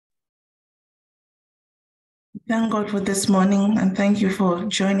Thank God for this morning and thank you for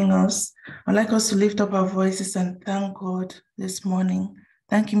joining us. I'd like us to lift up our voices and thank God this morning.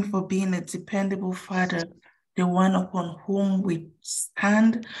 Thank Him for being a dependable Father, the one upon whom we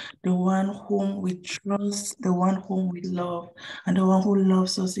stand, the one whom we trust, the one whom we love, and the one who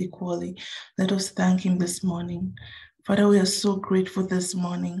loves us equally. Let us thank Him this morning. Father, we are so grateful this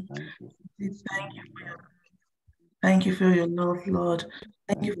morning. Thank you for your love, Lord.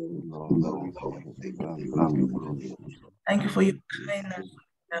 Thank you for your kindness.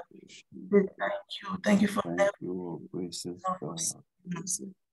 Thank you for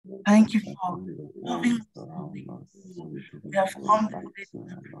thank you for loving us. We have come to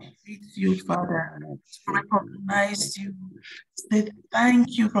meet you, Father, to recognize you. Say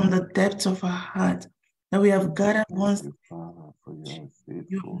thank you from the depths of our heart that we have gathered once.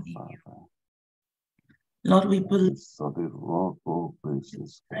 Lord, we believe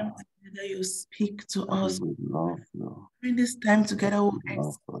that you speak to us. During this time together, we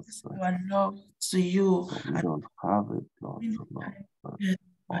express our love to you. We don't have it, Lord, to love, but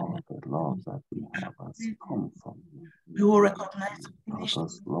all the love that we have has come from you. We will recognize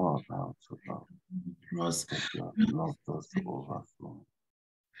us, Lord, how to love. That you have loved us to overflow.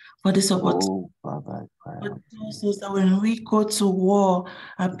 For this opportunity. Oh, Father, I cry out to you. That when we go to war,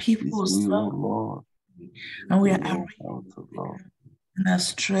 our people love, Lord, and we are how to love. And our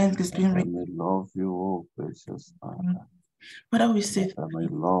strength is being I may love you, oh precious Father. Father, we say I may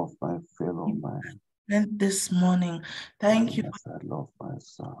love my fellow man. And this morning, thank you. I love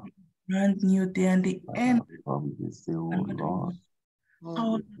myself. Brand new day and the end from this day, oh Lord.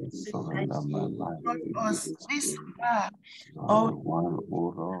 I surrender my life to us this far. One,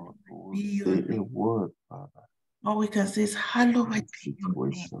 oh Lord, who say a word, Father. All we can say is, hallowed be your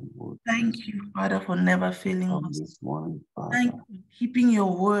name. Thank you, Father, for never failing us. This morning, Father. Thank you for keeping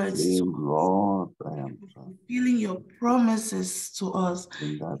your words. Lord, I am fulfilling your promises to us.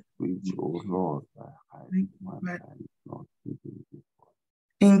 In that which, oh Lord, I hide my hand, not giving before.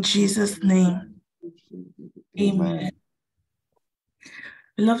 In Jesus' name, amen.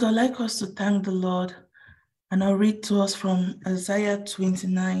 Beloved, I'd like us to thank the Lord, and I'll read to us from Isaiah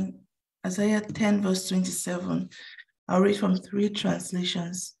 29, Isaiah 10, verse 27. I'll read from 3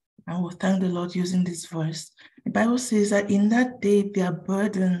 translations, and we'll thank the Lord using this verse. The Bible says that in that day, their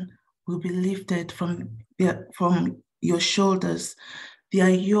burden will be lifted from your shoulders, their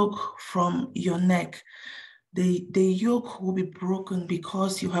yoke from your neck. The yoke will be broken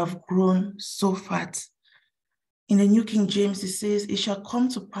because you have grown so fat. In the New King James, it says, it shall come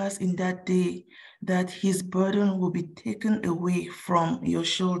to pass in that day that his burden will be taken away from your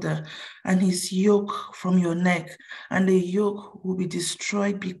shoulder and his yoke from your neck, and the yoke will be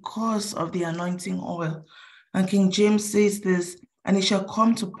destroyed because of the anointing oil. And King James says this, and it shall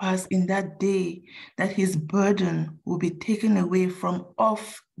come to pass in that day that his burden will be taken away from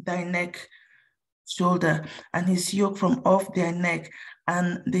off thy neck, shoulder, and his yoke from off their neck,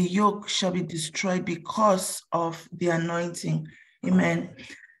 and the yoke shall be destroyed because of the anointing. Amen.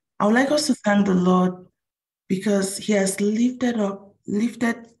 I would like us to thank the Lord because he has lifted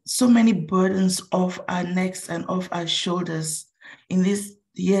so many burdens off our necks and off our shoulders in this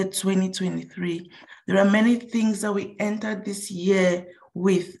year 2023. There are many things that we entered this year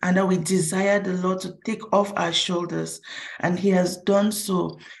with and that we desire the Lord to take off our shoulders, and he has done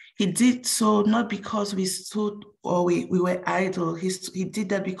so. He did so not because we stood or we were idle. He did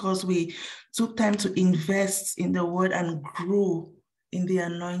that because we took time to invest in the word and grew in the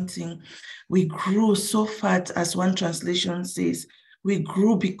anointing. We grew so fat, as one translation says. We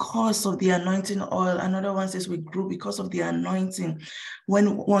grew because of the anointing oil. Another one says we grew because of the anointing.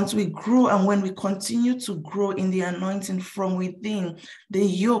 Once we grew and when we continue to grow in the anointing from within, the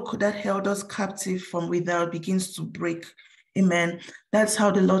yoke that held us captive from without begins to break. Amen. That's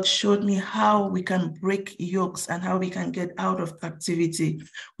how the Lord showed me how we can break yokes and how we can get out of captivity.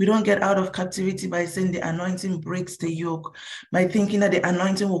 We don't get out of captivity by saying the anointing breaks the yoke, by thinking that the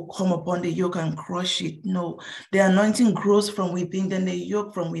anointing will come upon the yoke and crush it. No, the anointing grows from within, then the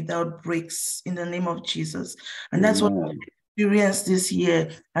yoke from without breaks in the name of Jesus. And that's what we experienced this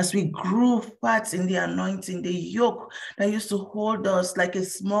year as we grew fat in the anointing. The yoke that used to hold us like a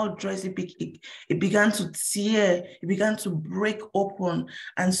small dress, it began to tear, it began to break open,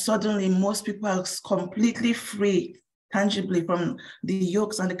 and suddenly most people are completely free, tangibly, from the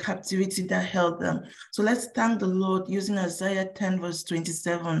yokes and the captivity that held them. So let's thank the Lord using Isaiah 10 verse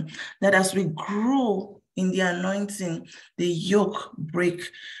 27, that as we grow in the anointing, the yoke break.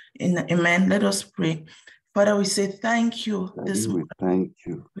 Amen. Let us pray. Father, we say thank you this morning. Thank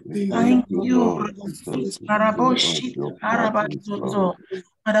you. Thank you.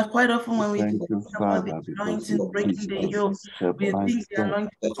 Father, quite often when we Thank think you, about the Father, because anointing you breaking teach the us yoke, step we by think the step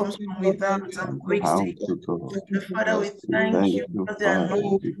anointing comes from without and on breaks how the to yoke. go. And Father, we We thank thank you you, because the Father,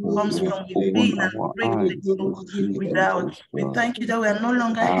 anointing because comes you have from opened within and our breaks the eyes to yoke see and to without. We observe thank you that we are no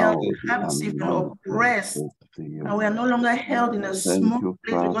longer held how the captive and anointing oppressed, breaks the and yoke. we are no longer held in a Thank small you,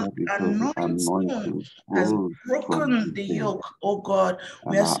 place because Father, the because the anointing anointing has flows from broken the within, yoke, oh God.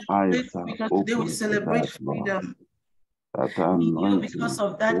 We and are our so eyes grateful are because today we open to celebrate that, Lord. freedom That in you anointing, because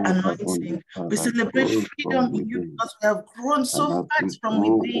of that oh Heavenly anointing. We Father, celebrate grows from freedom in you within. because we have grown so And as we fast from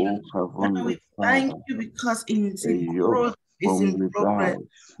grow, within. oh Father, we Heavenly thank Father, you because in a the yoke growth is from in progress. without,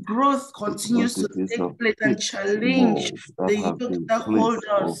 Growth because continues to it is take a place and fixed challenge mold that the has yoke been that hold placed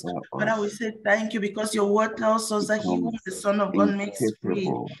us. over Father, we us, say thank you because your word tells us that he whom becomes the Son of God makes free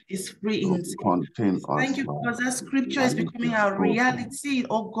incapable is free to indeed. contain us, Thank you Lord, because that scripture is and it becoming is our broken. reality,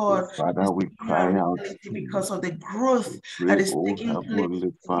 oh So, God. Father, It's we becoming our cry out reality to you. because of the growth We pray, that is O taking place Heavenly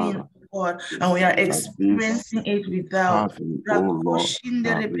within, Father, God, and we are that this experiencing it without. pardon, O Lord, Rakoshinde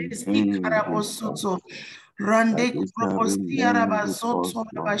shall rebesi remain with us, karabosoto. that Rande it shall kurobosi remain with arabazoto us,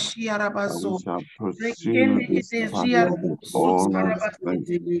 Lord, rabashi that we arabazo. shall pursue Rekende this gedezi pattern with arabazoto all our strength,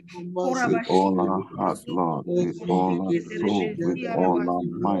 arabasete. with Kurabashi all our heart, arabazoto Lord, with all our kuroboshinde soul, with rebesi all our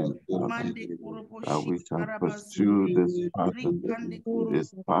arabazo. mind, Father, Mande that kuroboshi we shall pursue arabazende. Rikande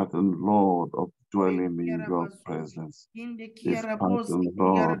this pattern, Lord, of dwelling in your kuroboshi presence, Inde this kiarabosi pattern,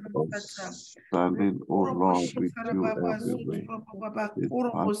 Lord, of kiarabasata. standing, O Kurobo Lord, with you shikarababa every way. suturababa This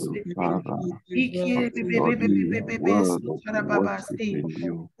kurobo pattern, sete. Father, of Ikie studying your bebebebebebebe word, of sutarababa si. worshiping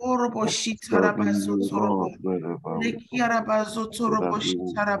you, Kurobo of shitaraba serving you, sutorobo. Lord, wherever we go, Lekiaraba so that zotorobo we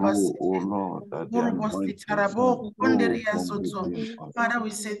will shitaraba grow, O sete. Lord, that the Kurobo anointing shall sitarabo grow konderia from soto. within us. Father, we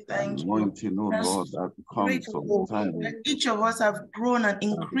say The thank you. anointing, O We're Lord, so that comes from grateful time that each of us have grown and that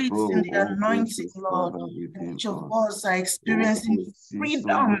increased in grow, the O anointing, gracious Lord. Father, And within each of us. us are O experiencing Kosiso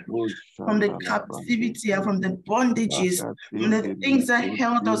freedom Lobo from the Shandalabaso, captivity and from the bondages, from the Bakatende things that Libo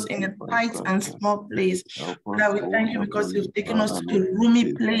held us in Sindi a tight and Basata. small place. Help us, Father, we O thank you because Heavenly you've taken us Father, to not a to roomy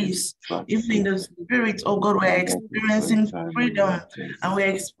take place. Even in distraction, the spirit, oh but God, we're rather to spend experiencing time in freedom your and presence,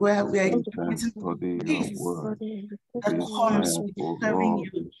 we're spend time experiencing studying your peace word. that This comes time, with O serving Lord,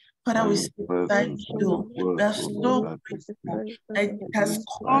 you. Father, by we your say thank presence and the you. We word, are O Lord, so that you speak. grateful that it Be has inspired,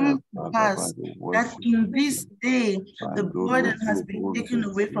 come to Father, by pass the that worship in we this do. day the burden has Bandolozo been taken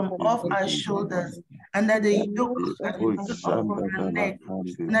away Bondesi from off our shoulders Kibidi and that the yoke has been Eko taken off from Shanda our Dala neck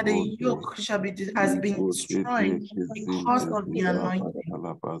Kandi and that the Bodo yoke has been Ibo destroyed Dede because Kizinte of the Ziba anointing.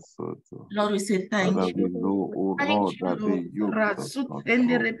 Batala Basoto. Lord, we say thank Father, you. we know, O Thank Lord, you, that Lord. the yoke does Rasut not grow.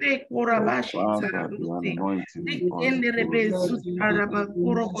 enderebe But korabashi Father, the tarabusi. anointing Dik on its enderebe own sut is Father. araba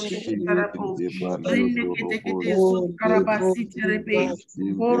koroboshi tarabu. Shinde Rinde Baliondo kete Robo kete sut Shinde arabasi terebe.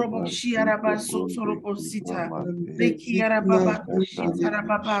 Zimbe Koroboshi Bazito araba Bonde sotorobosita. Kibramate Leki arababa kushi Bakatande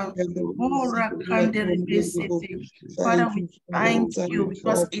tarababa. Robo Ora Sito kanderebe sete. Basiti. Father, we thank Oh, you gracious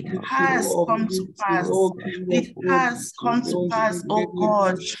because it Father, has come to pass. It Bakatende has come to pass, Kibidi oh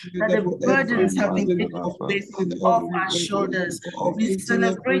God, that the burdens have been taken Bramanda away from off Basito our shoulders. We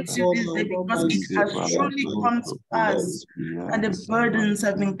celebrate Kibidi you this day because it Zinde has truly Balado come to Tokunde pass. And the Kiande burdens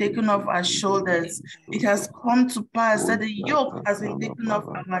have been taken off our shoulders. It has come to pass that the yoke has been taken off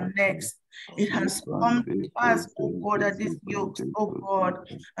our necks. It has come to Zibande pass, oh God, Bozende that these yokes, Zibande oh God,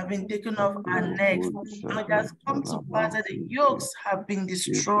 Zibande have been taken off our necks. Robo And it has come to Shakatala pass that the Basiti yokes have been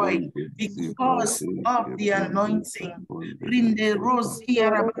destroyed Ebonde because Zibrade of the Kebonde anointing. Kabonde Rinde Kebonde rosi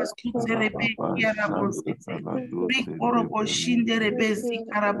arabaskuterebe Baba Shanta kiarabosete. Talado Rikorobo shinde rebesi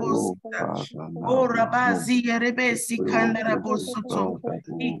Oh, karabosita. Father, now O we know. rabazi We rebesi pray, oh, gracious kandarabosoto. God, that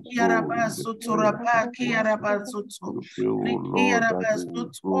we will Iki grow in the arabasoto place of rabaki worship. arabasoto. We pray, oh Riki Lord, that we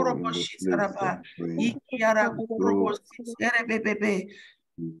will arabasoto grow in the oroboshita place of raba. prayer. Iki We grow. arakurobosite rebebebe.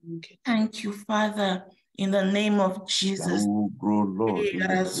 Thank you, Father, in the name of That we Jesus. will grow, Lord, in the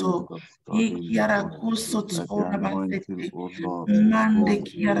place Arazo. of studying Iki your word. That arakusoto the anointing, rabasete. oh Lord, will Mande flow.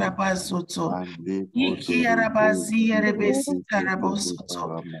 ki arabasoto. Mande Iki kodoro arabazi bozi erebesita kele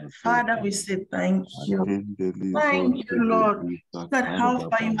arabosoto. Father, paramasoto. we say thank you. Atendeli Thank you, zonte Lord. bisa Look at how kanda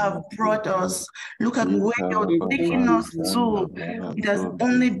far you have brought paramasoto. us. Look at where Yekara you're taking baba us shanda to. It has barazondo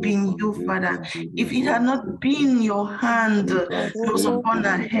only been you, zobonde Father. kendere If it had not bozite. been your hand Iba that was zente upon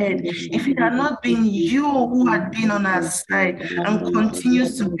our head, if it had zikindiri not been you who had been on our side and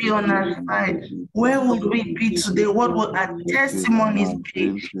continues to be on our side, where would we be today? What would our testimonies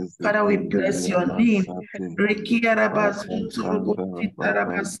be? Father, we bless your name. Reki arabazutu robosita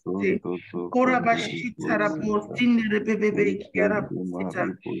rabasite. Korabashita rabosinde rebebebe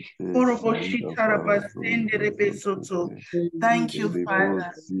kiarabosita. Koroboshita rabasinde rebesoto. Thank you,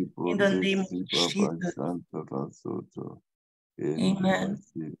 Father, in the name of Jesus. Amen.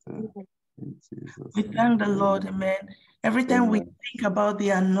 In Jesus' We name. thank the Lord, amen. Every time we Amen. think about the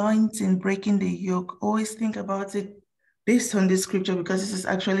anointing breaking the yoke, always think about it based on the scripture, because this is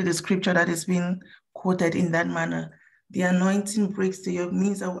actually the scripture that is being quoted in that manner. The anointing breaks the yoke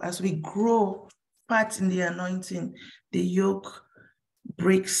means that as we grow fat in the anointing, the yoke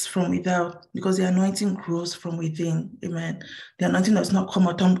breaks from without, because the anointing grows from within. Amen. The anointing does not come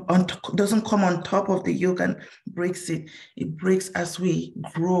doesn't come on top of the yoke and breaks it. It breaks as we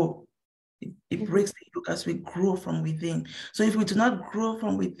grow. It breaks the yoke as we grow from within. So if we do not grow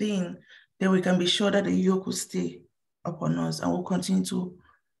from within, then we can be sure that the yoke will stay upon us and will continue to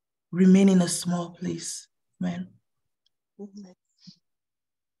remain in a small place. Amen.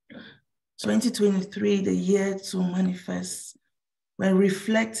 2023, the year to manifest. We're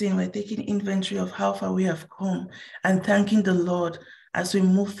reflecting, we're taking inventory of how far we have come and thanking the Lord as we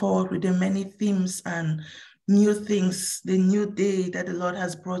move forward with the many themes and new things, the new day that the Lord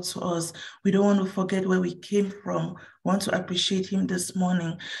has brought to us. We don't want to forget where we came from. We want to appreciate him this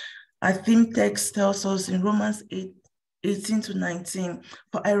morning. Our theme text tells us in Romans 8:18-19,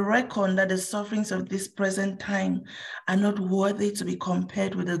 for I reckon that the sufferings of this present time are not worthy to be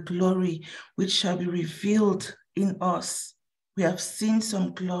compared with the glory which shall be revealed in us. We have seen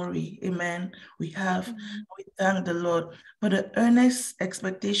some glory, amen. We have, we thank the Lord for the earnest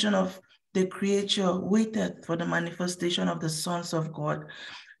expectation of the creature waited for the manifestation of the sons of God.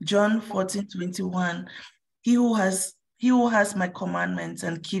 John 14:21, he who has my commandments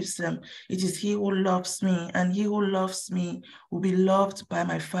and keeps them, it is he who loves me, and he who loves me will be loved by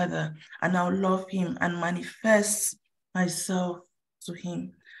my Father, and I'll love him and manifest myself to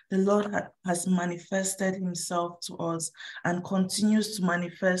him. The Lord has manifested himself to us and continues to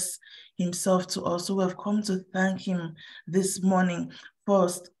manifest himself to us. So we have come to thank him this morning for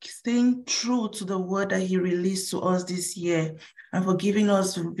staying true to the word that he released to us this year and for giving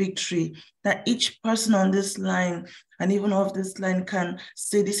us victory, that each person on this line and even off this line can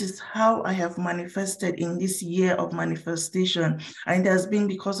say, this is how I have manifested in this year of manifestation. And it has been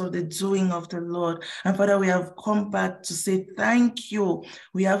because of the doing of the Lord. And Father, we have come back to say thank you.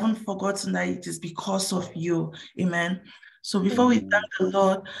 We haven't forgotten that it is because of you. Amen. So before we thank the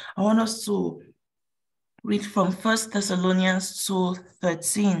Lord, I want us to read from 1 Thessalonians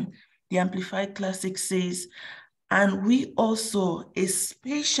 2:13. The Amplified Classic says, and we also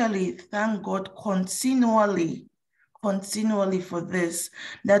especially thank God continually for this,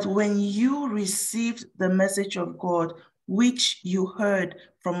 that when you received the message of God, which you heard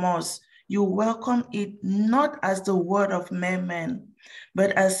from us, you welcome it not as the word of mere men,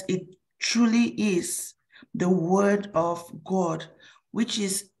 but as it truly is, the word of God, which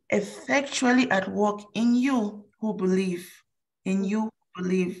is effectually at work in you who believe. In you who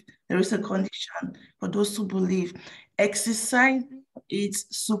believe. There is a condition for those who believe. Exercise its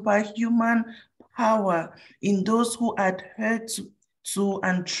superhuman power in those who adhere to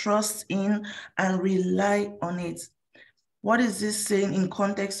and trust in and rely on it. What is this saying in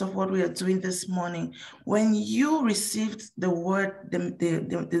context of what we are doing this morning? When you received the word,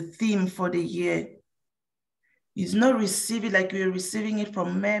 the theme for the year, you did not receive it like you were receiving it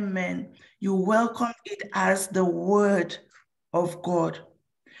from mere men. You welcomed it as the word of God,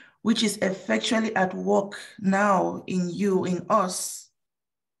 which is effectually at work now in you, in us.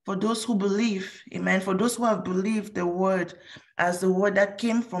 For those who believe, amen, for those who have believed the word as the word that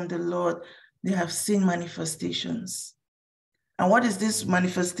came from the Lord, they have seen manifestations. And what is this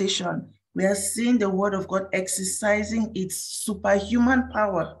manifestation? We are seeing the word of God exercising its superhuman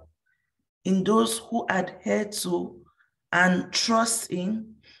power in those who adhere to and trust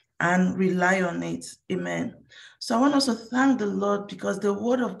in and rely on it. Amen. So I want us to thank the Lord because the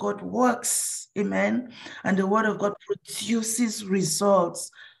word of God works. Amen. And the word of God produces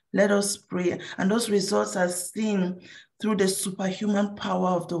results. Let us pray. And those results are seen through the superhuman power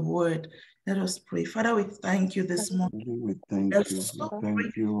of the word. Let us pray. Father, we thank you this morning. We thank you. We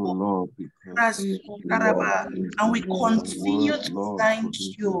thank you, Lord, because and we continue to thank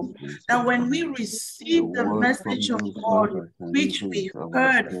you that when we receive the message of God, which we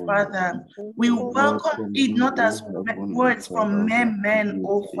heard, Father, we welcome it not as words from mere men,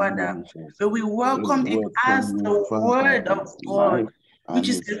 oh Father, but we welcome it as the word of God. which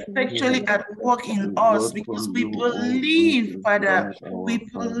is effectually at work in us, because we believe, Father, we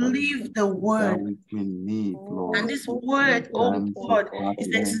believe the word. We need, Lord. And this word, oh God, is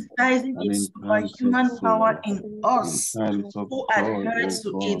exercising its superhuman power in us who adhere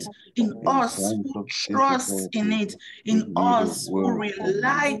to it, in us who trust in it, in us who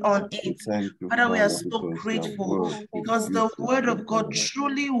rely on it. Father, we are so grateful because the word of God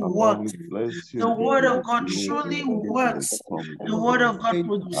truly works. The word of God truly works. The word of God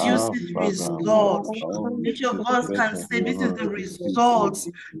produces results. Each of us can say, this is the results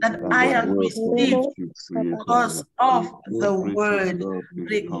that I have received because of the word.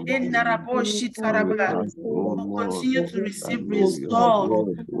 We continue to receive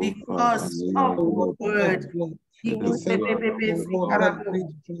results because of the word.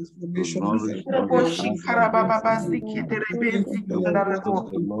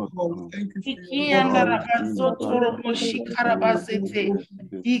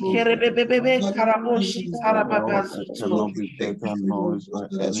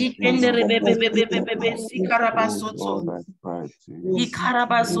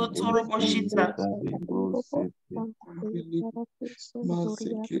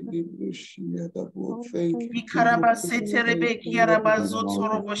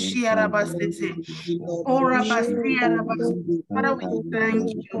 we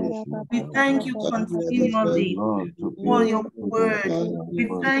thank you. We thank you continually for your word. We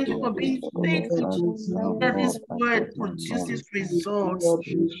thank you for being faithful that this word produces results.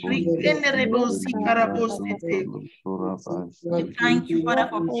 We thank you, Father,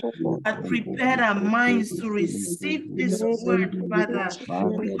 for and prepared our minds to receive this word, Father,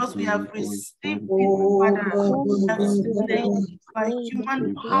 because we have received it, Father. By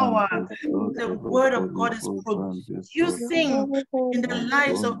human power, the word of God is producing in the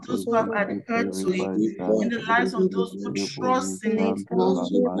lives of those who have adhered to it, in the lives of those who trust in it, those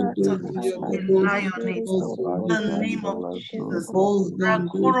who rely on it. In the name of Jesus.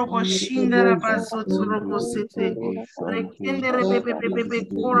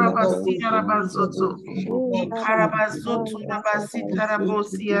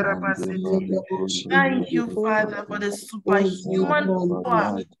 Thank you, Father, for the superhuman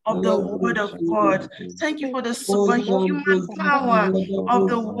power of the word of God. Thank you for the superhuman power of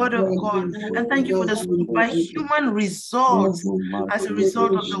the word of God. And thank you for the superhuman results as a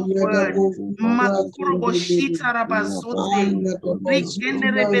result of the word.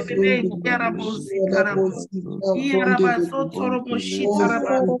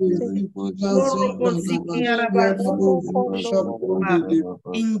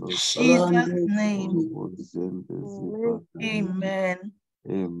 In Jesus' name. Amen.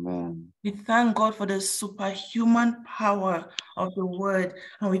 Amen. We thank God for the superhuman power of the word,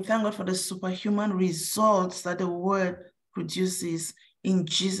 and we thank God for the superhuman results that the word produces in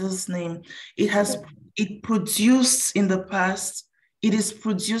Jesus' name. It produced in the past, it is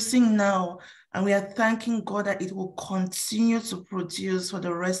producing now, and we are thanking God that it will continue to produce for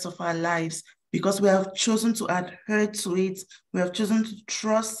the rest of our lives, because we have chosen to adhere to it, we have chosen to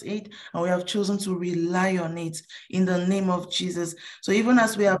trust it, and we have chosen to rely on it in the name of Jesus. So even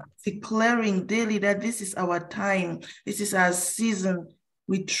as we are declaring daily that this is our time, this is our season,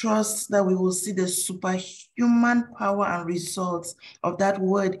 we trust that we will see the superhuman power and results of that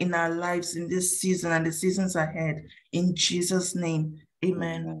word in our lives in this season and the seasons ahead. In Jesus' name,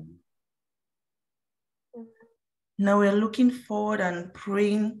 amen. Now we're looking forward and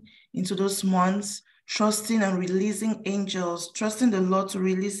praying into those months, trusting and releasing angels, trusting the Lord to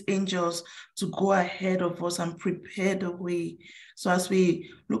release angels to go ahead of us and prepare the way. So as we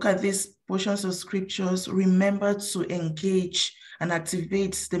look at these portions of scriptures, remember to engage and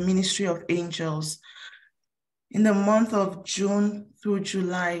activate the ministry of angels. In the month of June through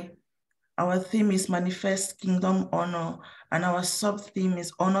July, our theme is Manifest Kingdom Honor, and our sub-theme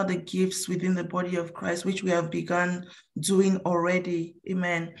is Honor the Gifts within the Body of Christ, which we have begun doing already.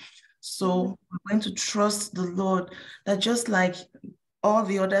 Amen. So we're going to trust the Lord that just like all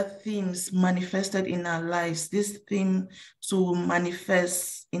the other themes manifested in our lives, this theme to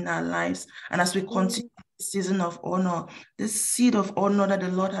manifest in our lives. And as we continue this season of honor, this seed of honor that the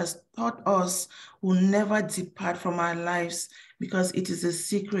Lord has taught us will never depart from our lives, because it is a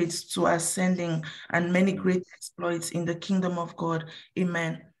secret to ascending and many great exploits in the kingdom of God.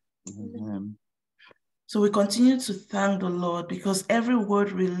 Amen. Amen. So we continue to thank the Lord, because every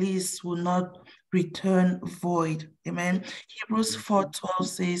word released will not return void. Amen. Hebrews 4:12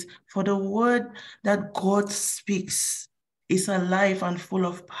 says, for the word that God speaks is alive and full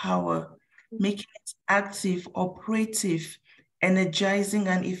of power, making it active, operative, energizing,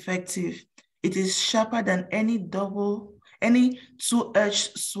 and effective. It is sharper than any any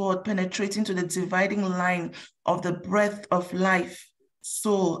two-edged sword penetrating to the dividing line of the breath of life,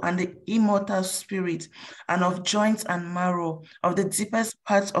 soul, and the immortal spirit, and of joints and marrow, of the deepest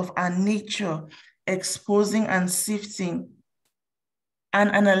parts of our nature, exposing and sifting and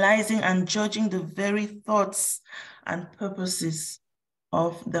analyzing and judging the very thoughts and purposes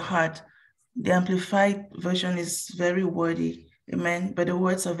of the heart. The Amplified version is very wordy, amen, but the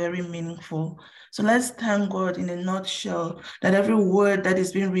words are very meaningful. So let's thank God in a nutshell that every word that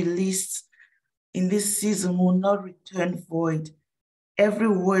is being released in this season will not return void. Every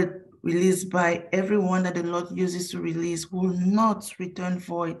word released by everyone that the Lord uses to release will not return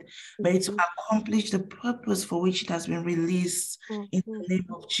void, but it will accomplish the purpose for which it has been released in the name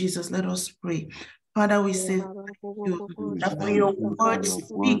of Jesus. Let us pray. Father, we say thank you that for your word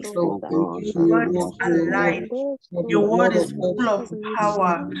speaks, your word is alive, your word is full of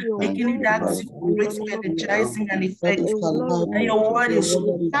power, making it active, operating, energizing, and effective. And your word is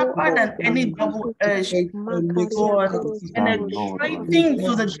sharper than any double-edged sword, penetrating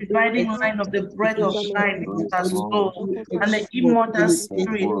to the dividing line of the breath of life into our soul, and the immortal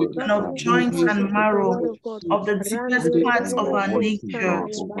spirit, and of joints and marrow, of the deepest parts of our nature,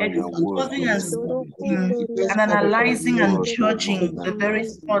 exposing and speaking and analyzing and judging the very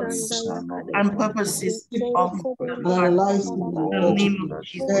thoughts and purposes of the heart. In the name of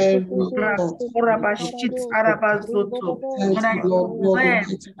Jesus. And I declare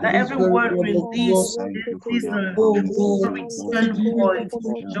that every word released this season will return void.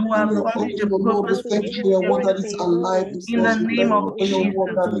 It will accomplish the purpose for which it was released. In the name of Jesus.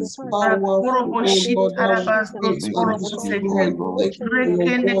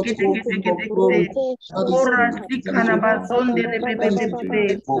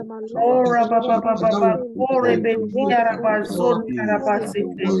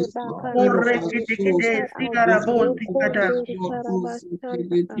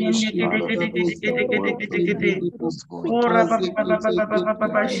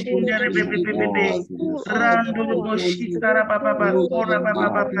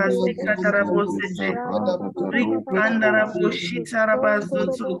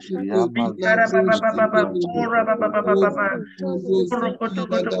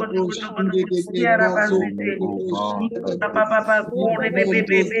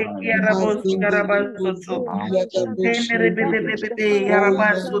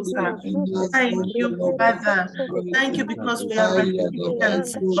 Thank you, Father. Thank you because we are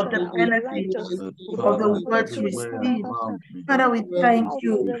recipients of the benefits of the words received. Father, we thank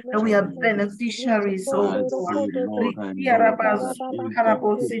you that we are beneficiaries, oh God.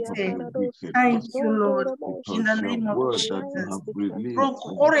 Thank you, Lord, in the name of Jesus. In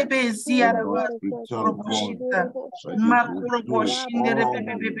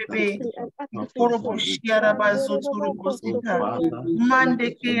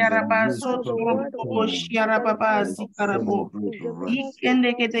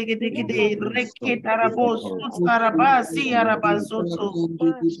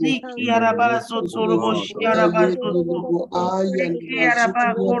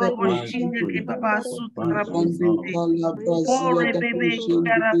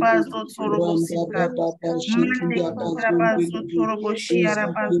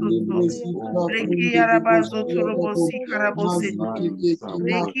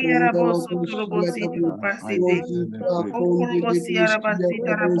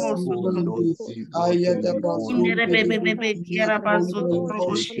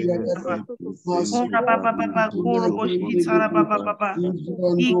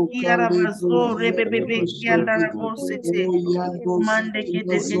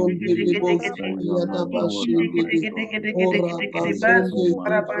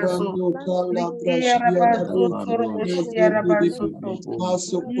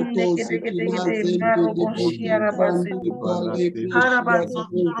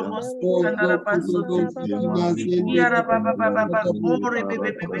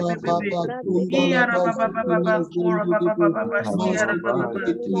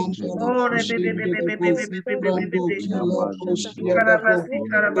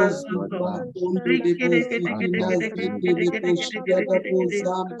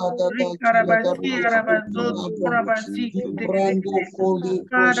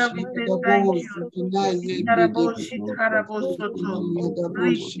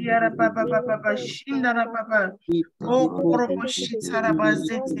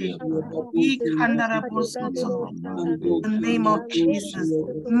the name of Jesus.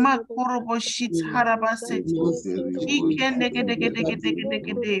 makorobo shit harabasete.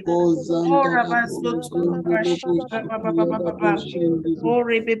 Ikendegedegedegedegede. Ora basoto bashita baba.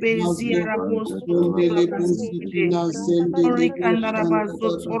 Ore bebe zia rabosoto babasete. Ore kandara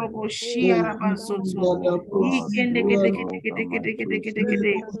basoto robo shia rabasoto.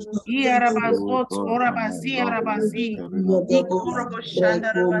 Ikendegedegedegedegedegede. Iarabazoto ora basi arabasi. Ikorobo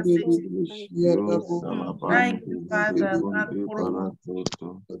shandara basete. Thank you, Father.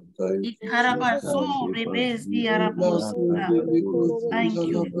 Ikarabaso rebezi arabosita. Thank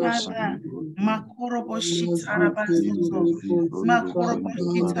you, Father. Makorobo shit arabasoto. Makorobo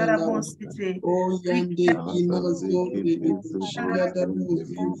shit arabosite.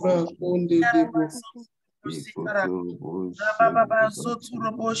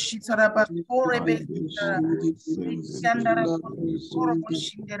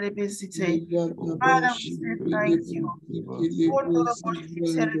 Father, we say thank you.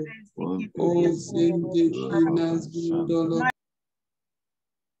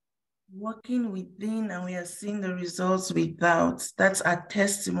 Working within, and we are seeing the results without. That's our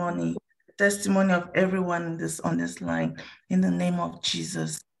testimony, testimony of everyone on this line, in the name of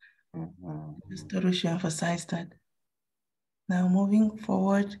Jesus. Just to emphasize that. Now, moving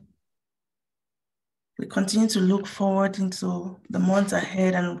forward, we continue to look forward into the months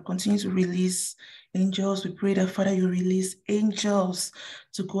ahead and continue to release angels. We pray that, Father, you release angels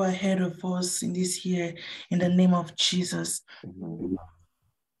to go ahead of us in this year in the name of Jesus.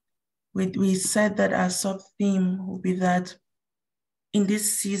 We said that our sub-theme will be that in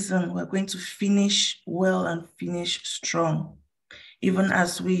this season, we're going to finish well and finish strong, even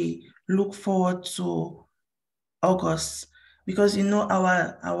as we look forward to August, because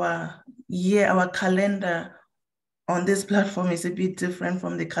our year, our calendar on this platform is a bit different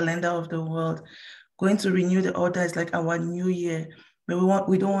from the calendar of the world. Going to renew the order is like our new year, but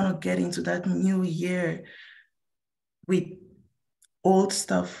we don't want to get into that new year with old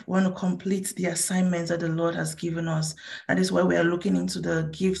stuff. We want to complete the assignments that the Lord has given us. That is why we are looking into the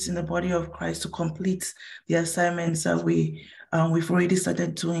gifts in the body of Christ to complete the assignments that we've already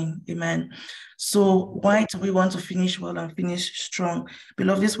started doing. Amen. So why do we want to finish well and finish strong?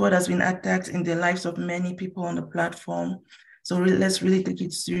 Beloved, this word has been attacked in the lives of many people on the platform. So let's really take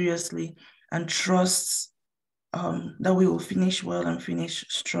it seriously and trust that we will finish well and finish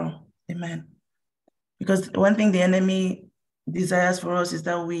strong. Amen. Because one thing the enemy desires for us is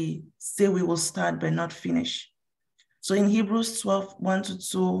that we say we will start but not finish. So in Hebrews 12,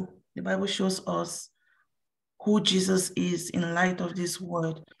 1-2, the Bible shows us who Jesus is in light of this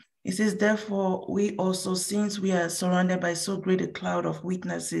word. It says, therefore, we also, since we are surrounded by so great a cloud of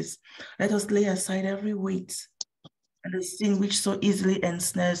witnesses, let us lay aside every weight and the sin which so easily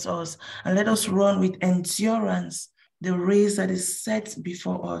ensnares us, and let us run with endurance the race that is set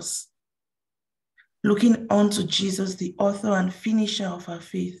before us, looking unto Jesus, the author and finisher of our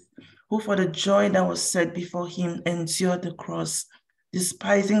faith, who for the joy that was set before him endured the cross,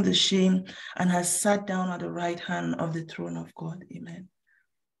 despising the shame, and has sat down at the right hand of the throne of God. Amen.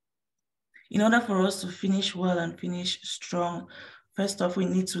 In order for us to finish well and finish strong, first off, we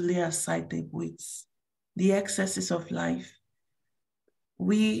need to lay aside the weights, the excesses of life.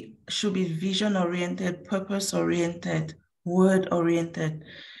 We should be vision-oriented, purpose-oriented, word-oriented.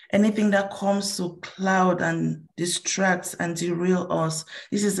 Anything that comes to cloud and distracts and derail us,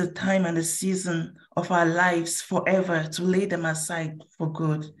 this is the time and the season of our lives forever to lay them aside for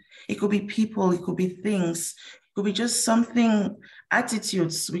good. It could be people, it could be things, it could be just something,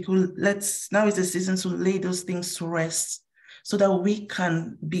 attitudes. Now is the season to lay those things to rest so that we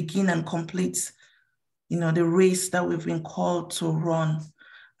can begin and complete, the race that we've been called to run.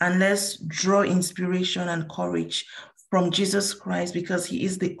 And let's draw inspiration and courage from Jesus Christ, because he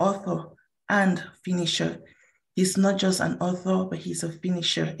is the author and finisher. He's not just an author, but he's a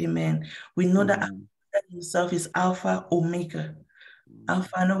finisher. Amen. We know that himself is Alpha, Omega.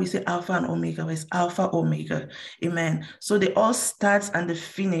 Alpha, I know we say Alpha and Omega, but it's Alpha, Omega. Amen. So they all start and they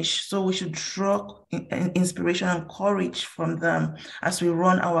finish. So we should draw inspiration and courage from them as we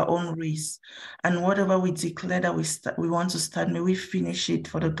run our own race. And whatever we declare that we want to start, may we finish it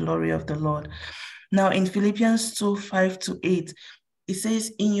for the glory of the Lord. Now in Philippians 2, 5-8, it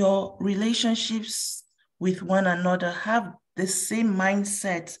says, in your relationships with one another, have the same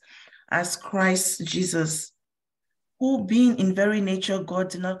mindset as Christ Jesus, who being in very nature God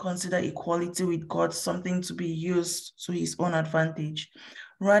did not consider equality with God something to be used to his own advantage.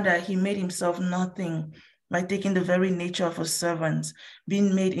 Rather, he made himself nothing by taking the very nature of a servant,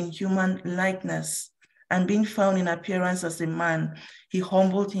 being made in human likeness, and being found in appearance as a man, he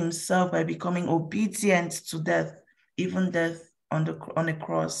humbled himself by becoming obedient to death, even death on a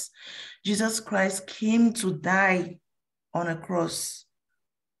cross. Jesus Christ came to die on a cross.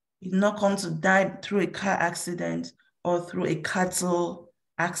 He did not come to die through a car accident or through a cattle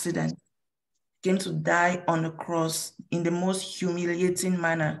accident. He came to die on a cross in the most humiliating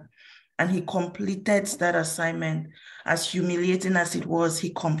manner. And he completed that assignment. As humiliating as it was, he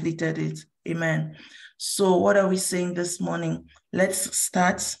completed it. Amen. So what are we saying this morning? Let's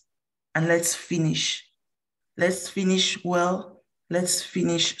start and let's finish. Let's finish well. Let's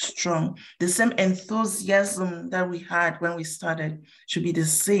finish strong. The same enthusiasm that we had when we started should be the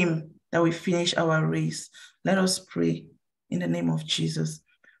same that we finish our race. Let us pray in the name of Jesus.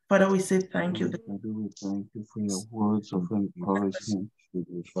 Father, we say thank you. Father, we thank you for your words of encouragement.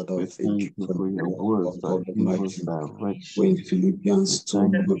 Father, we thank you for your words that give us direction. We thank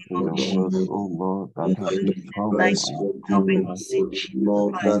you for your words, oh Lord, that have become our compass.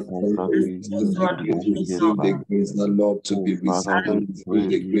 Lord, that we use to navigate life. Oh, Father, we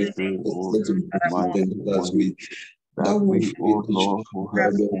pray, we say, oh, mighty one, that we, oh Lord, who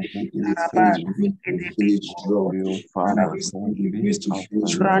have started this thing, will, Father, complete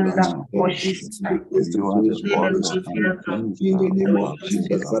after this time. You are the author and finisher of our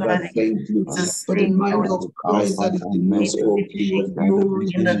faith. Father, thank you for the mind of Christ that is in us, oh God.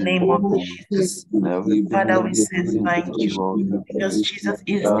 In the name of Jesus. Father, we say thank you Lord, because Jesus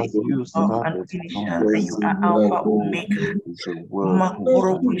is that the you author and started finisher, from and you are Alpha Omega. is a word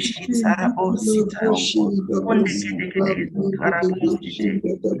concerning we also say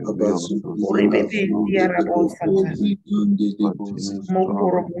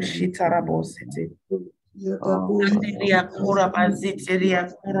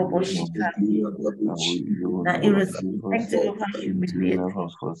that irrespective of how humiliating,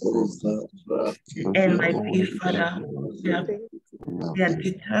 and my dear Father, we are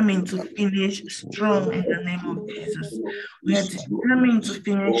determined to finish strong in the name of Jesus. We are determined to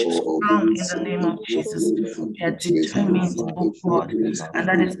finish strong in the name of Jesus. We are determined, oh God, and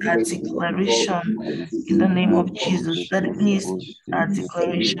that is our declaration in the name of Jesus. That is our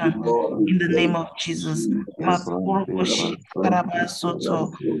declaration in the name of Jesus.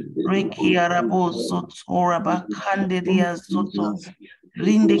 Reki arabo soto raba kanderia soto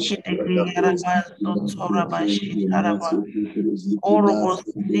rinde kete araba soto raba shitaraba orobo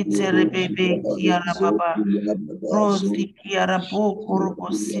sitere bebe kiara baba rosi kiara bo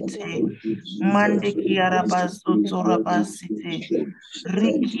korobo site mande kiara ba soto raba site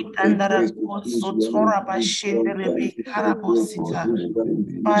riki tandara ko soto raba shendere be karabo sita.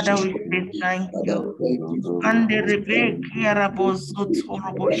 Father, we say thank you.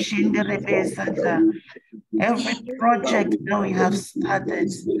 Every project that we have started,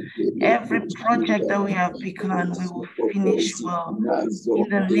 every project that we have begun, we will finish well. In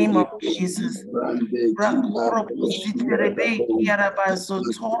the name of Jesus.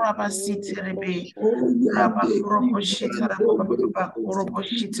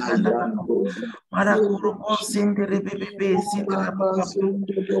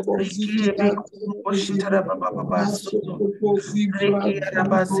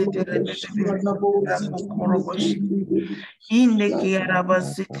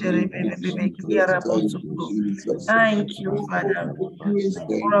 Thank you, Father.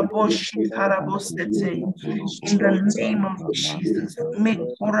 In the name of Jesus, make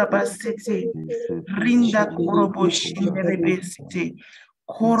Korabasiti, Rinda Koroboshinderebesiti,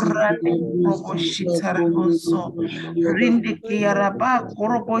 Korande Koroboshitaraboso, Rinde Kiaraba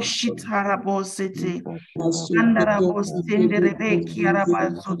Koroboshitarabositi, Andarabostinderebe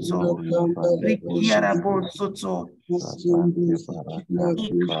Kiarabasoto, Rikiarabosoto,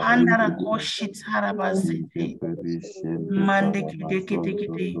 Ikandarakoshitarabasit.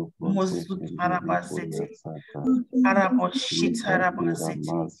 Mandekidekidekide, Mosutarabasiti, Araboshitarabasiti.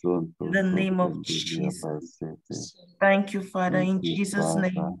 In the name of Jesus. Thank you, Father, in Jesus'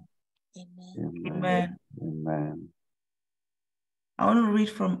 name. Amen. Amen. I want to read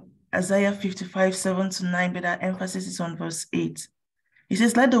from Isaiah 55, 7-9, but our emphasis is on verse 8. It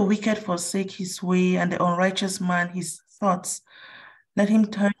says, let the wicked forsake his way and the unrighteous man his thoughts. Let him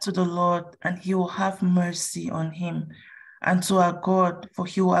turn to the Lord, and he will have mercy on him, and to our God, for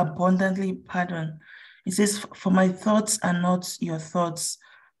he will abundantly pardon. It says, for my thoughts are not your thoughts,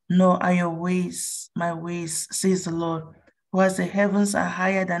 nor are your ways my ways, says the Lord. For as the heavens are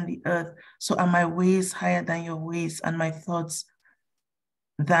higher than the earth, so are my ways higher than your ways, and my thoughts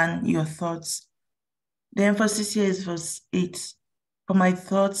than your thoughts. The emphasis here is verse 8. For my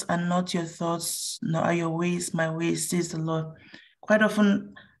thoughts are not your thoughts, nor are your ways my ways, says the Lord. Quite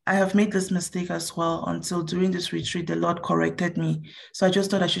often, I have made this mistake as well until during this retreat, the Lord corrected me. So I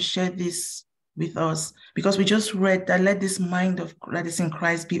just thought I should share this with us, because we just read that let this mind that is in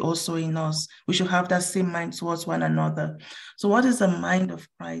Christ be also in us. We should have that same mind towards one another. So what is the mind of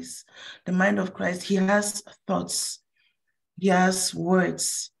Christ? The mind of Christ, he has thoughts, he has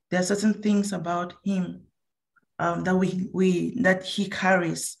words. There are certain things about him that he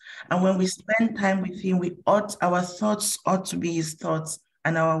carries. And when we spend time with him, our thoughts ought to be his thoughts,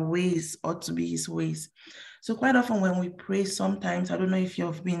 and our ways ought to be his ways. So quite often when we pray, sometimes, I don't know if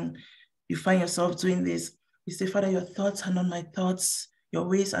you find yourself doing this, you say, Father, your thoughts are not my thoughts, your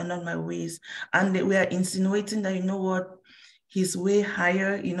ways are not my ways. And we are insinuating that, you know what, he's way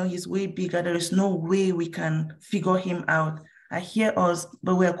higher, he's way bigger. There is no way we can figure him out. I hear us,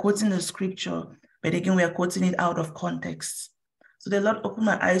 but we are quoting the scripture, but again, we are quoting it out of context. So the Lord opened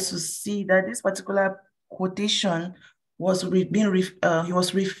my eyes to see that this particular quotation was he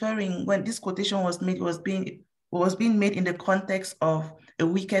was referring, when this quotation was made, was being made in the context of a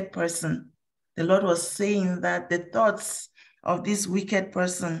wicked person. The Lord was saying that the thoughts of this wicked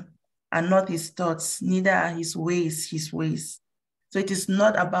person are not his thoughts, neither are his ways his ways. So it is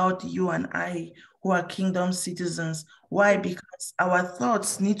not about you and I who are kingdom citizens. Why? Because our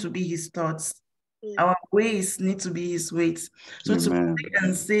thoughts need to be his thoughts. Our ways need to be his ways. So Amen. To pray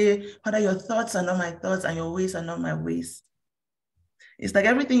and say, Father, your thoughts are not my thoughts and your ways are not my ways. It's like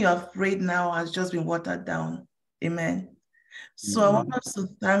everything you have prayed now has just been watered down. Amen. So I want us to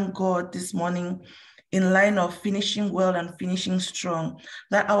thank God this morning in line of finishing well and finishing strong,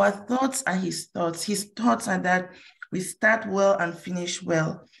 that our thoughts are his thoughts. His thoughts are that we start well and finish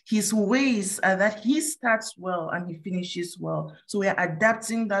well. His ways are that he starts well and he finishes well. So we are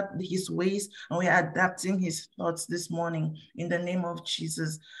adapting his ways, and we are adapting his thoughts this morning in the name of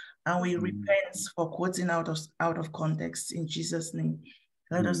Jesus. And we repent for quoting out of context in Jesus' name.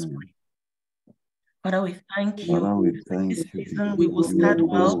 Let us pray. Father, we thank you. Father, we thank this you. season we will start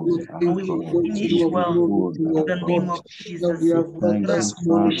well and we will finish well in the name of Jesus. Thank you,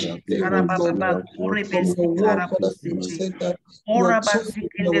 Father, because you have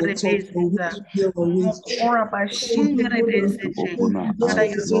open our Father,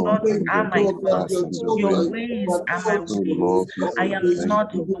 eyes, your Lord, thoughts and are my the thoughts. and the Your way. ways are my So, ways. Lord, we I say am thank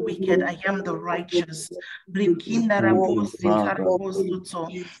not you. the wicked, I am the righteous. Thank you, Father, because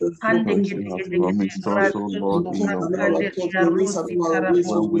you have promised us, oh Lord, in your word,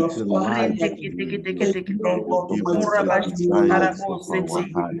 when we delight in you, you will give us the desires of our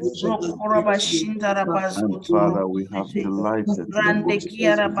hearts. And Father, we have delighted in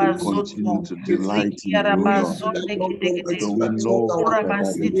you. We continue to delight in you, Lord. So we know, Father,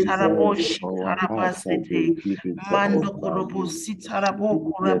 that the desires of our hearts have been given to us by you.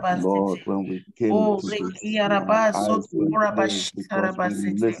 Yet, Lord, when we came to this, our eyes were closed because we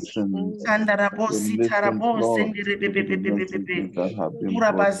listened. We listened, Lord, to the messages that have been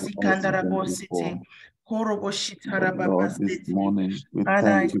brought to us even before. But Lord, this morning, we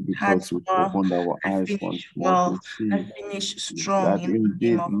thank you because you've opened our eyes once more to see that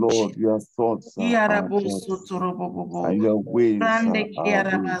indeed, Lord, your thoughts are our thoughts and your ways are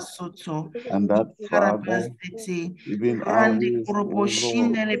our ways. And that, Father, even our ways, O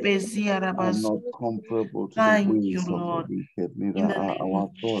Lord, are not comparable to the ways of the wicked, neither are our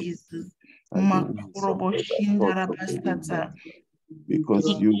thoughts like the ways of the thoughts of the wicked. Because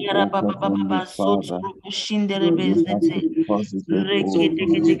you woke up Heavenly Father, you have deposited, O Lord,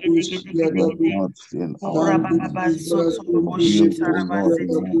 your thoughts in our minds. You built, O Lord,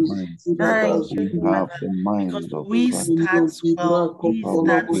 in our minds. We have the mind of we Christ. start well, we But we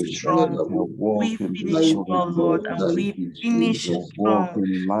start pray that we strong, shall walk we in the finish well, Lord, authority. and we We finish shall walk strong.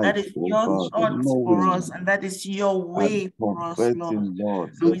 in light, That is O your God, thoughts for us, knowing and that is your and way for us, Lord. forgetting, Lord,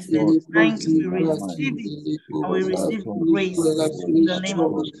 And the we say, thoughts that thank are you, in we our receive minds, it, and we because our receive thoughts grace are very in the much name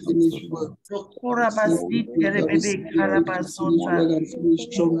of closer Jesus. to God. So, So we give you the praise this morning.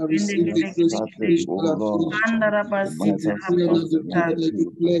 We have started, O Lord. You might have started,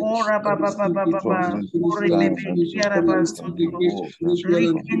 but struggling to stand and to walk and to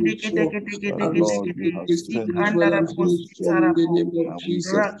walk and to walk. But Lord, you have strengthened us to be strong, and we become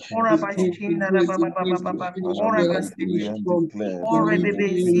strong. Father, we decree and declare that we will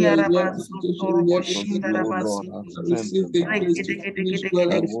finish strong, because you, O Lord, have strengthened our faith. You,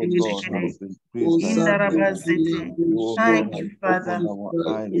 O Lord, have increased our faith. You, O Lord, Thank have you, opened Father. our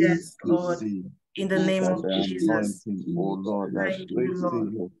eyes Yes, to Lord, see in the name that of the Jesus. anointing, O Lord, that Thank you, raising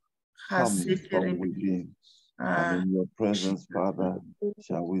Lord. you comes from within. And in your presence, Father,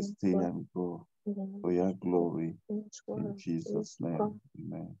 shall we stay and grow for your glory. In Jesus' name,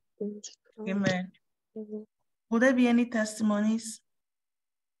 amen. Amen. Will there be any testimonies?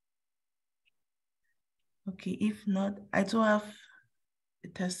 Okay, if not, I do have a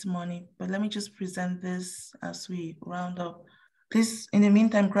testimony, but let me just present this as we round up. Please, in the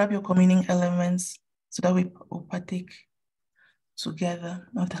meantime, grab your communing elements so that we will partake together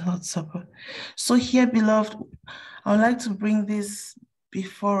of the Lord's Supper. So here, beloved, I would like to bring this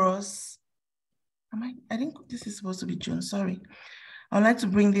before us. I think this is supposed to be June, sorry. I would like to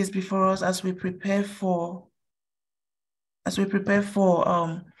bring this before us as we prepare for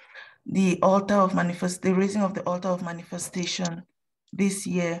the altar of the raising of the altar of manifestation this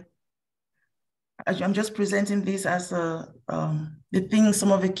year. I'm just presenting this as some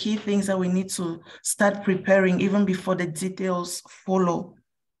of the key things that we need to start preparing even before the details follow.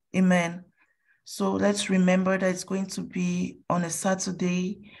 Amen. So let's remember that it's going to be on a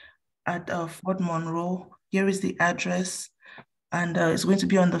Saturday at Fort Monroe. Here is the address, and it's going to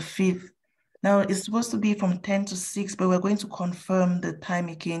be on the 5th. Now, it's supposed to be from 10 to 6, but we're going to confirm the time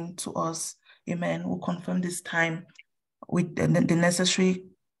again to us. Amen. We'll confirm this time with the necessary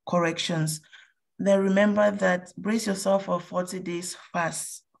corrections. Then remember that brace yourself for 40 days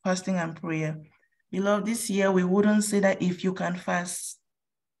fasting and prayer. Beloved, this year we wouldn't say that if you can fast,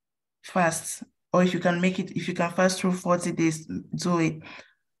 or if you can make it, if you can fast through 40 days, do it.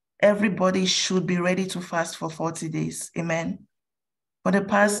 Everybody should be ready to fast for 40 days. Amen. For the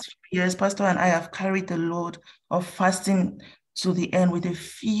past years, Pastor and I have carried the load of fasting to the end with a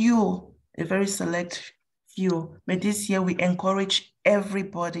very select few. But this year we encourage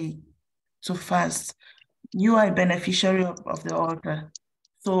everybody to fast. You are a beneficiary of the altar.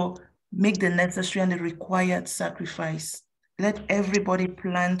 So make the necessary and the required sacrifice. Let everybody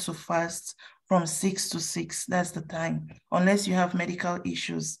plan to fast from 6 to 6. That's the time, unless you have medical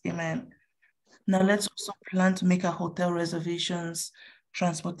issues. Amen. Now let's also plan to make our hotel reservations,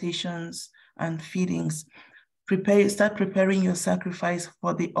 transportations, and feedings. Start preparing your sacrifice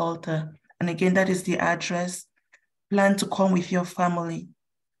for the altar. And again, that is the address. Plan to come with your family.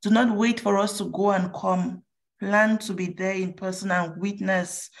 Do not wait for us to go and come. Plan to be there in person and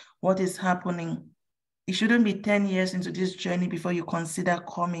witness what is happening. It shouldn't be 10 years into this journey before you consider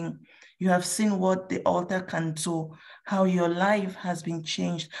coming. You have seen what the altar can do, how your life has been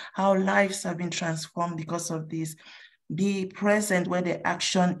changed, how lives have been transformed because of this. Be present where the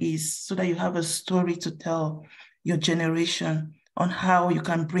action is so that you have a story to tell your generation on how you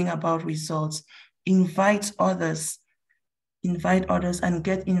can bring about results. Invite others and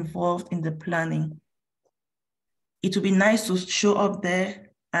get involved in the planning. It would be nice to show up there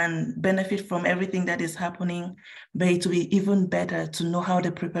and benefit from everything that is happening, but it will be even better to know how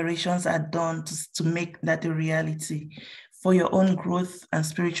the preparations are done to make that a reality. For your own growth and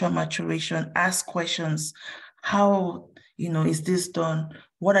spiritual maturation, ask questions. How, is this done?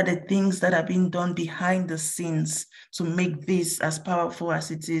 What are the things that are being done behind the scenes to make this as powerful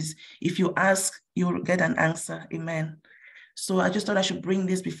as it is? If you ask, you'll get an answer. Amen. So I just thought I should bring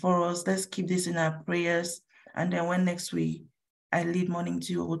this before us. Let's keep this in our prayers. And then when next week I lead Morning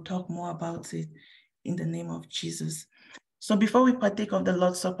Dew, we'll talk more about it in the name of Jesus. So before we partake of the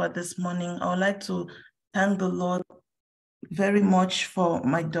Lord's Supper this morning, I would like to thank the Lord very much for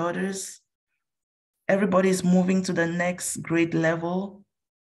my daughters. Everybody is moving to the next grade level.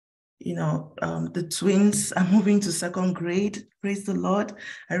 The twins are moving to 2nd grade. Praise the Lord.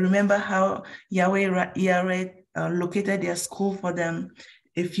 I remember how Yahweh located their school for them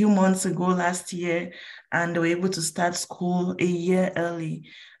a few months ago last year, and they were able to start school a year early,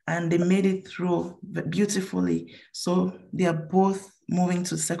 and they made it through beautifully. So they are both moving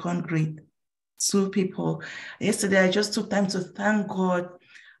to 2nd grade. 2 people. Yesterday, I just took time to thank God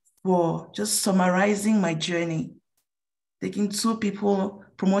for just summarizing my journey, taking 2 people,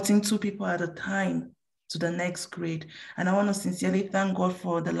 promoting 2 people at a time to the next grade. And I want to sincerely thank God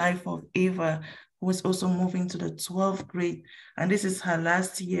for the life of Ava, who is also moving to the 12th grade. And this is her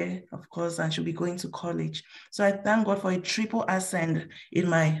last year, of course, and she'll be going to college. So I thank God for a triple ascend in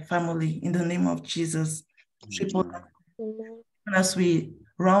my family, in the name of Jesus. Triple ascend. As we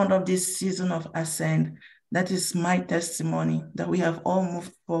round up this season of ascend, that is my testimony, that we have all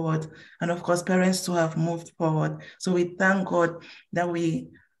moved forward. And of course, parents too have moved forward. So we thank God that we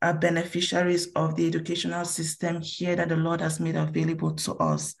are beneficiaries of the educational system here that the Lord has made available to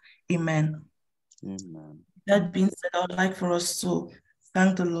us. Amen. Amen. That being said, I would like for us to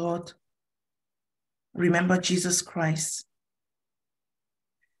thank the Lord. Remember Jesus Christ.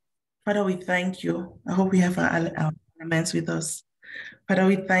 Father, we thank you. I hope we have our elements with us. Father,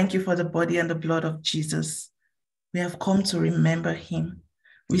 we thank you for the body and the blood of Jesus. We have come to remember him.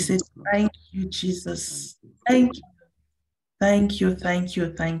 We say, thank you, Jesus. Thank you. Thank you, thank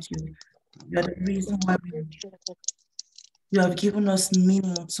you, thank you. You are the reason why you have given us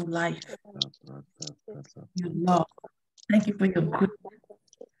meaning to life. You love. Thank you for your goodness.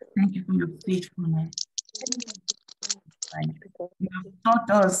 Thank you for your faithfulness. You have taught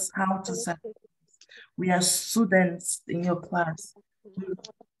us how to sacrifice. We are students in your class.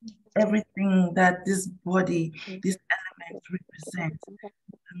 Everything that this body, this element represents, in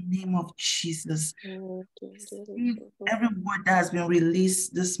the name of Jesus. Every word that has been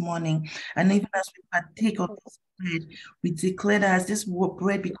released this morning, and even as we partake of this bread, we declare that as this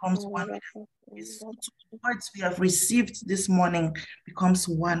bread becomes one with us, the words we have received this morning becomes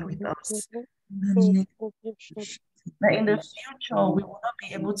one with us. That in the future, we will not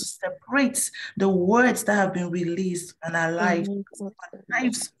be able to separate the words that have been released in our lives. Our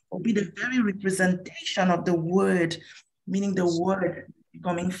lives will be the very representation of the word, meaning the word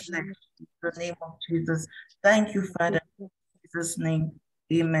becoming flesh. In the name of Jesus. Thank you, Father. In Jesus' name.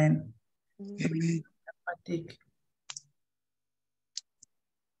 Amen. Amen.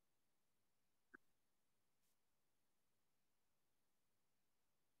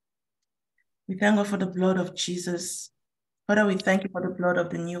 We thank God for the blood of Jesus. Father, we thank you for the blood of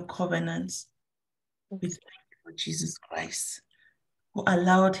the new covenant. We thank you for Jesus Christ, who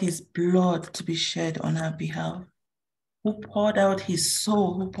allowed his blood to be shed on our behalf, who poured out his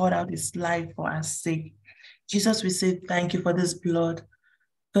soul, who poured out his life for our sake. Jesus, we say thank you for this blood,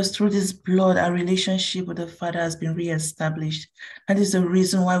 because through this blood, our relationship with the Father has been reestablished. That is the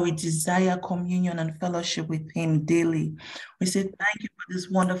reason why we desire communion and fellowship with him daily. We say thank you for this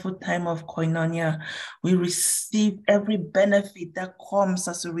wonderful time of koinonia. We receive every benefit that comes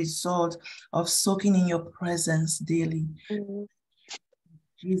as a result of soaking in your presence daily. In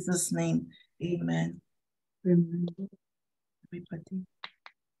Jesus' name, amen. Amen. Everybody.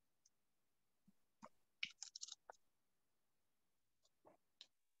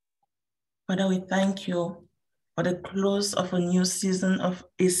 Father, we thank you for the close of a new season, of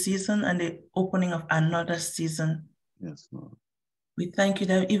a season, and the opening of another season. Yes, Lord. We thank you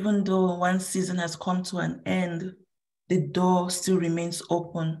that even though one season has come to an end, the door still remains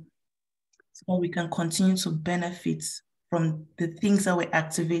open, so we can continue to benefit from the things that were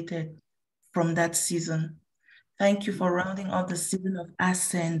activated from that season. Thank you for rounding out the season of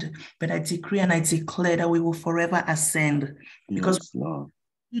ascend, but I decree and I declare that we will forever ascend, because Yes, Lord.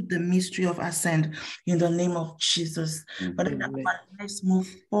 the mystery of ascend in the name of Jesus. But that our lives move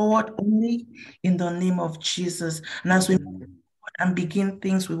forward only in the name of Jesus. And as we move forward and begin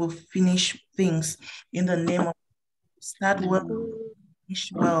things, we will finish things in the name of start well,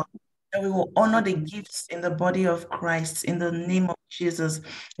 finish well. And we will honor the gifts in the body of Christ in the name of Jesus.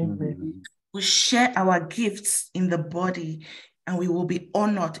 Amen. We share our gifts in the body and we will be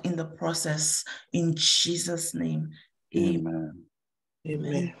honored in the process in Jesus' name. Amen.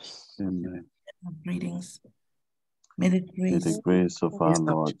 Amen. Amen. Greetings. May the grace of our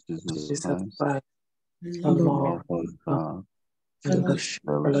Lord Jesus Christ, the the love of God, and the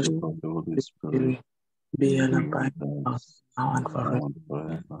fellowship of the Holy Spirit, be an be abide with us now and forever. now and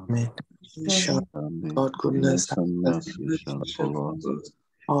forever. Amen. Surely Surely, God, goodness and mercy shall follow us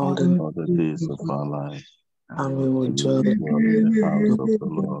all the days of our life, and we will and we dwell will dwell in the house of the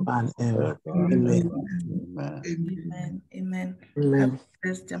Lord and ever. forever and Amen. ever. Amen. Amen. Amen. Amen. Have a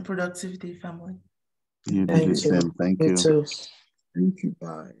blessed and productive day, family. You do the same. Thank you. Too. Thank you.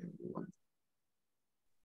 Bye, everyone.